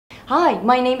Hi,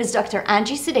 my name is Dr.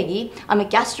 Angie Sadeghi. I'm a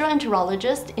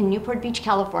gastroenterologist in Newport Beach,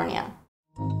 California.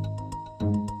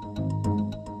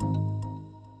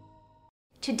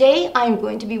 Today, I'm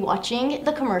going to be watching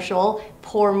the commercial,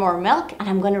 Pour More Milk, and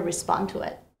I'm going to respond to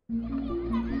it.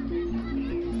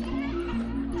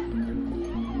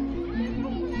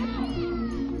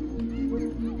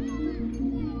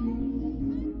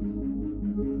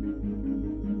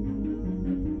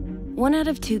 One out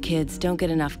of 2 kids don't get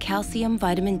enough calcium,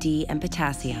 vitamin D, and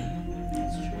potassium.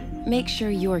 Make sure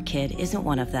your kid isn't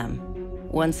one of them.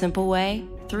 One simple way,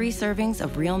 3 servings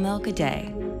of real milk a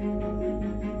day.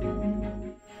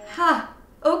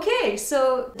 Okay,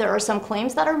 so there are some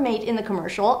claims that are made in the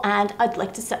commercial, and I'd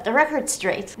like to set the record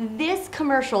straight. This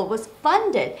commercial was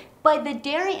funded by the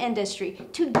dairy industry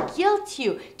to guilt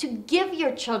you to give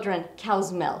your children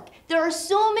cow's milk. There are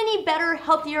so many better,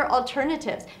 healthier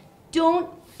alternatives. Don't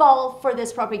fall for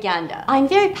this propaganda. I'm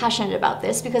very passionate about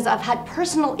this because I've had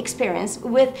personal experience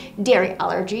with dairy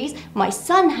allergies. My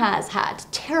son has had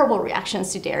terrible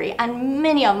reactions to dairy, and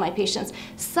many of my patients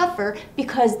suffer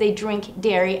because they drink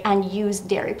dairy and use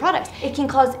dairy products. It can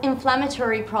cause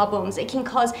inflammatory problems. It can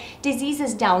cause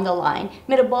diseases down the line,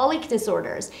 metabolic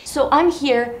disorders. So I'm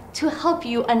here to help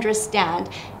you understand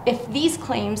if these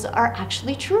claims are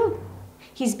actually true.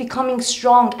 He's becoming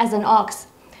strong as an ox.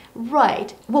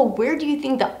 Right. Well, where do you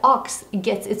think the ox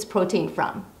gets its protein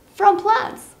from? From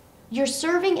plants. You're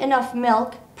serving enough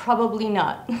milk? Probably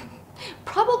not.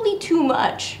 Probably too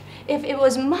much. If it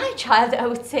was my child, I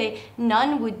would say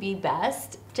none would be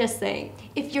best. Just saying.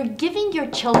 If you're giving your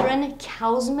children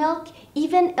cow's milk,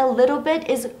 even a little bit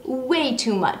is way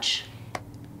too much.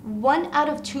 1 out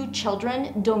of 2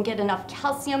 children don't get enough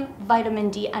calcium, vitamin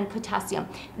D, and potassium.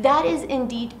 That is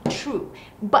indeed true.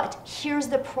 But here's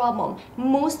the problem.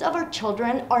 Most of our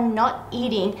children are not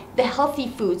eating the healthy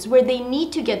foods where they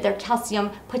need to get their calcium,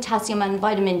 potassium, and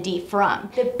vitamin D from.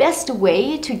 The best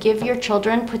way to give your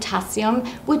children potassium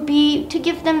would be to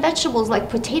give them vegetables like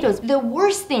potatoes. The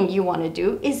worst thing you want to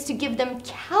do is to give them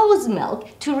cow's milk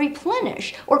to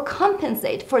replenish or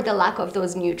compensate for the lack of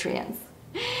those nutrients.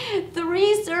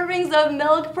 3 servings of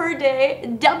milk per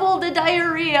day, double the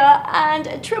diarrhea,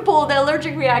 and triple the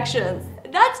allergic reactions.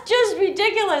 That's just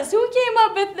ridiculous. Who came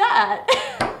up with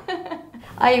that?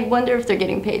 I wonder if they're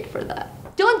getting paid for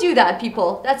that. Don't do that,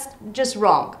 people. That's just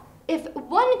wrong. If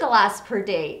 1 glass per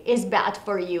day is bad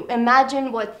for you,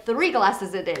 imagine what 3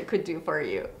 glasses a day could do for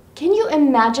you. Can you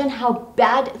imagine how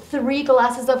bad 3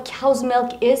 glasses of cow's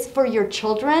milk is for your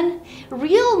children?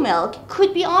 Real milk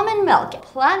could be almond milk.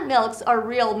 Plant milks are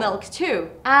real milk too,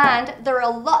 and they're a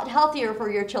lot healthier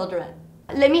for your children.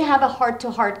 Let me have a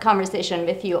heart-to-heart conversation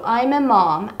with you. I'm a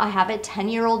mom, I have a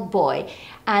 10-year-old boy,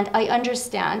 and I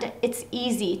understand it's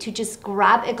easy to just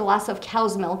grab a glass of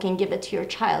cow's milk and give it to your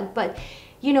child, but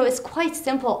you know, it's quite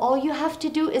simple. All you have to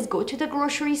do is go to the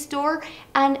grocery store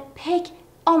and pick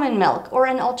almond milk or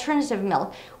an alternative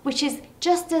milk, which is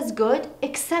just as good,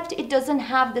 except it doesn't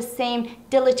have the same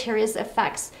deleterious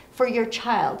effects for your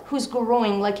child who's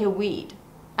growing like a weed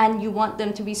and you want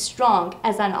them to be strong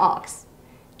as an ox.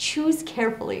 Choose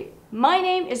carefully. My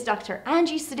name is Dr.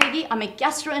 Angie Sadeghi. I'm a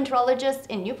gastroenterologist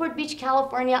in Newport Beach,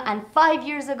 California, and 5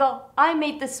 years ago, I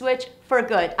made the switch for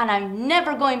good, and I'm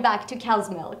never going back to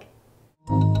cow's milk.